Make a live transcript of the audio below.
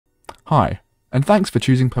Hi, and thanks for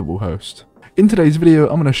choosing PebbleHost. In today's video,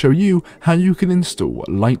 I'm going to show you how you can install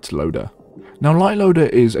LiteLoader. Now, LiteLoader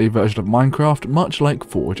is a version of Minecraft much like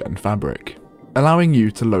Forge and Fabric, allowing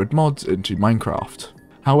you to load mods into Minecraft.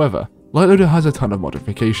 However, LiteLoader has a ton of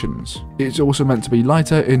modifications. It's also meant to be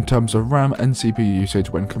lighter in terms of RAM and CPU usage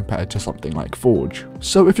when compared to something like Forge.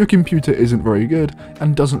 So if your computer isn't very good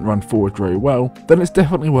and doesn't run Forge very well, then it's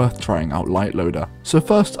definitely worth trying out LiteLoader. So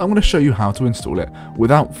first, I'm going to show you how to install it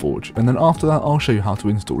without Forge, and then after that I'll show you how to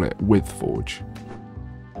install it with Forge.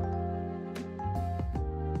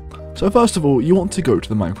 So first of all, you want to go to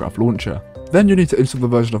the Minecraft launcher. Then you need to install the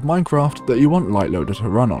version of Minecraft that you want LiteLoader to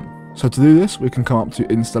run on. So to do this, we can come up to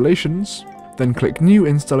Installations, then click New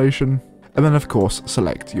Installation, and then of course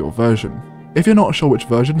select your version. If you're not sure which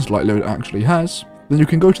versions LiteLoader actually has, then you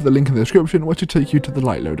can go to the link in the description which will take you to the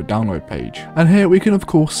LiteLoader download page. And here we can of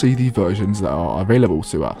course see the versions that are available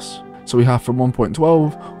to us. So we have from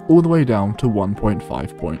 1.12 all the way down to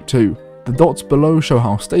 1.5.2. The dots below show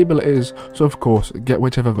how stable it is, so of course get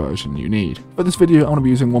whichever version you need. For this video I'm going to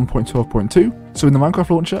be using 1.12.2, so in the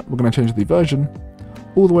Minecraft launcher we're going to change the version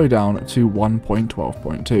all the way down to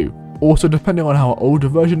 1.12.2. Also, depending on how old the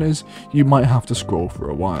version is, you might have to scroll for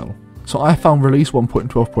a while. So I found release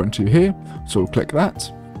 1.12.2 here, so we'll click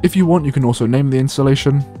that. If you want, you can also name the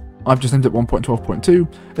installation. I've just named it 1.12.2,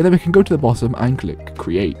 and then we can go to the bottom and click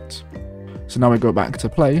create. So now we go back to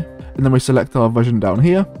play, and then we select our version down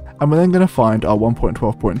here, and we're then going to find our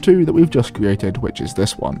 1.12.2 that we've just created, which is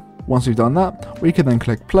this one. Once we've done that, we can then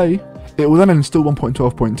click play. It will then install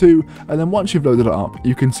 1.12.2, and then once you've loaded it up,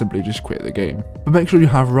 you can simply just quit the game. But make sure you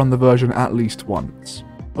have run the version at least once.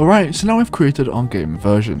 Alright, so now we've created our game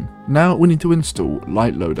version. Now we need to install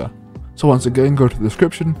LiteLoader. So once again, go to the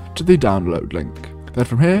description to the download link. Then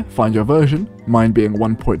from here, find your version, mine being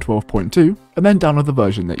 1.12.2, and then download the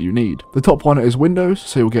version that you need. The top one is Windows,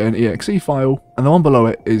 so you'll get an exe file, and the one below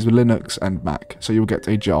it is Linux and Mac, so you'll get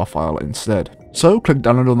a jar file instead. So click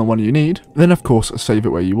download on the one you need, then of course save it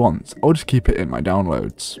where you want. I'll just keep it in my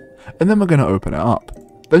downloads. And then we're going to open it up.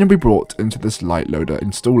 Then you'll be brought into this LiteLoader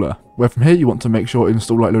installer, where from here you want to make sure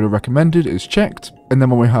Install LiteLoader Recommended is checked, and then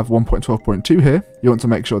when we have 1.12.2 here, you want to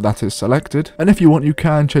make sure that is selected, and if you want you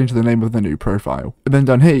can change the name of the new profile. And then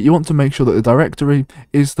down here you want to make sure that the directory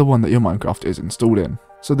is the one that your Minecraft is installed in.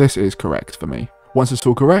 So this is correct for me. Once it's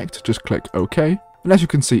all correct, just click OK, and as you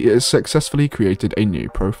can see it has successfully created a new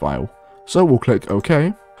profile. So we'll click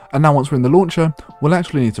OK, and now once we're in the launcher, we'll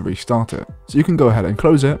actually need to restart it. So you can go ahead and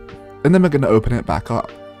close it, and then we're going to open it back up.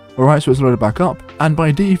 Alright, so it's loaded back up, and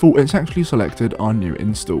by default it's actually selected our new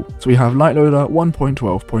install. So we have LiteLoader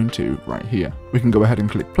 1.12.2 right here. We can go ahead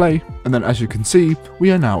and click play, and then as you can see,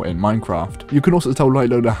 we are now in Minecraft. You can also tell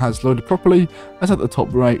LiteLoader has loaded properly, as at the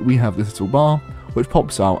top right we have this little bar, which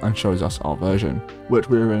pops out and shows us our version, which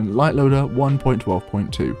we're in LiteLoader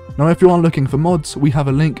 1.12.2. Now if you are looking for mods, we have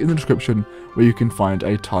a link in the description where you can find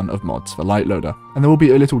a ton of mods for LiteLoader, and there will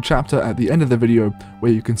be a little chapter at the end of the video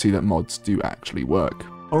where you can see that mods do actually work.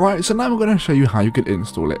 Alright, so now I'm going to show you how you can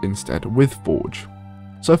install it instead with Forge.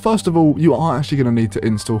 So first of all, you are actually going to need to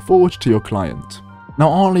install Forge to your client. Now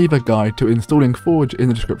I'll leave a guide to installing Forge in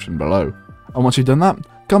the description below. And once you've done that,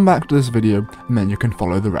 come back to this video and then you can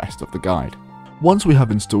follow the rest of the guide. Once we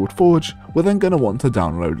have installed Forge, we're then going to want to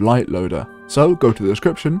download LiteLoader. So go to the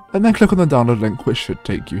description and then click on the download link which should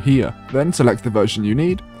take you here. Then select the version you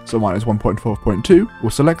need. So mine is 1.12.2, we'll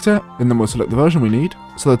select it, and then we'll select the version we need.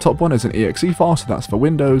 So the top one is an exe file, so that's for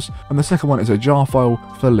Windows, and the second one is a jar file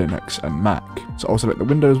for Linux and Mac. So I'll select the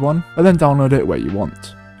Windows one, and then download it where you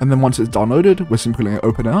want. And then once it's downloaded, we're simply going to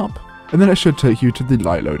open it up, and then it should take you to the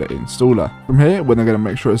LiteLoader installer. From here, we're then going to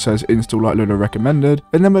make sure it says Install LiteLoader Recommended,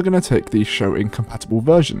 and then we're going to take the Show Incompatible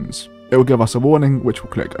Versions. It will give us a warning, which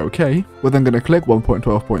we'll click OK. We're then going to click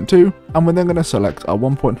 1.12.2, and we're then going to select our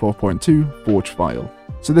 1.12.2 Forge file.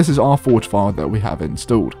 So this is our Forge file that we have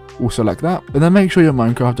installed. We'll select that, and then make sure your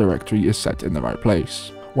Minecraft directory is set in the right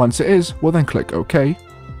place. Once it is, we'll then click OK,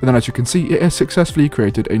 and then as you can see, it has successfully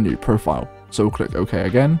created a new profile. So we'll click OK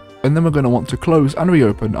again, and then we're going to want to close and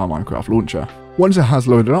reopen our Minecraft launcher. Once it has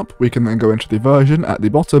loaded up, we can then go into the version at the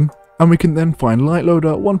bottom, and we can then find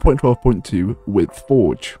LiteLoader 1.12.2 with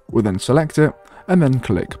Forge. We'll then select it, and then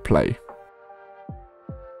click play.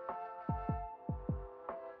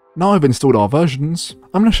 Now I've installed our versions,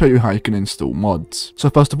 I'm going to show you how you can install mods. So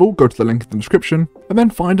first of all, go to the link in the description, and then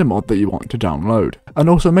find a mod that you want to download, and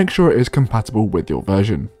also make sure it is compatible with your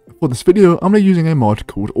version. For this video, I'm going to be using a mod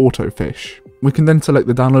called Autofish. We can then select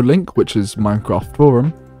the download link, which is Minecraft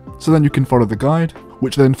Forum, so then you can follow the guide,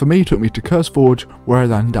 which then for me took me to CurseForge, where I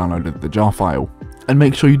then downloaded the jar file. And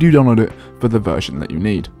make sure you do download it for the version that you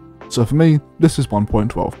need. So for me, this is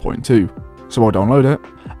 1.12.2. So I'll download it,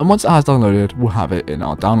 and once it has downloaded, we'll have it in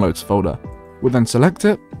our downloads folder. We'll then select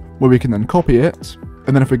it, where we can then copy it,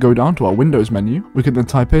 and then if we go down to our Windows menu, we can then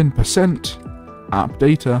type in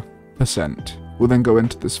 %appdata%. We'll then go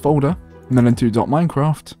into this folder, and then into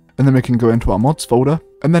 .minecraft, and then we can go into our mods folder,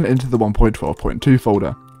 and then into the 1.12.2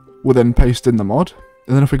 folder. We'll then paste in the mod,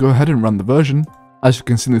 and then if we go ahead and run the version, as you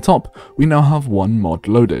can see in the top, we now have one mod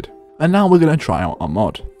loaded. And now we're going to try out our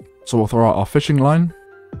mod. So we'll throw out our fishing line.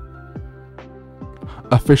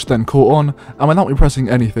 A fish then caught on, and without me pressing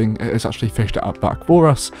anything, it has actually fished it out back for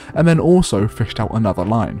us, and then also fished out another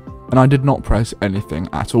line. And I did not press anything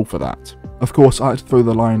at all for that. Of course, I had to throw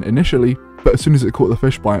the line initially, but as soon as it caught the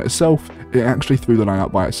fish by itself, it actually threw the line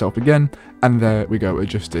out by itself again, and there we go, it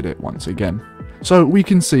just did it once again. So we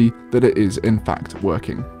can see that it is in fact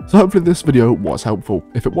working. So hopefully this video was helpful.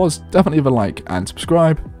 If it was, definitely leave a like and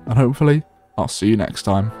subscribe, and hopefully I'll see you next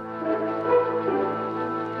time.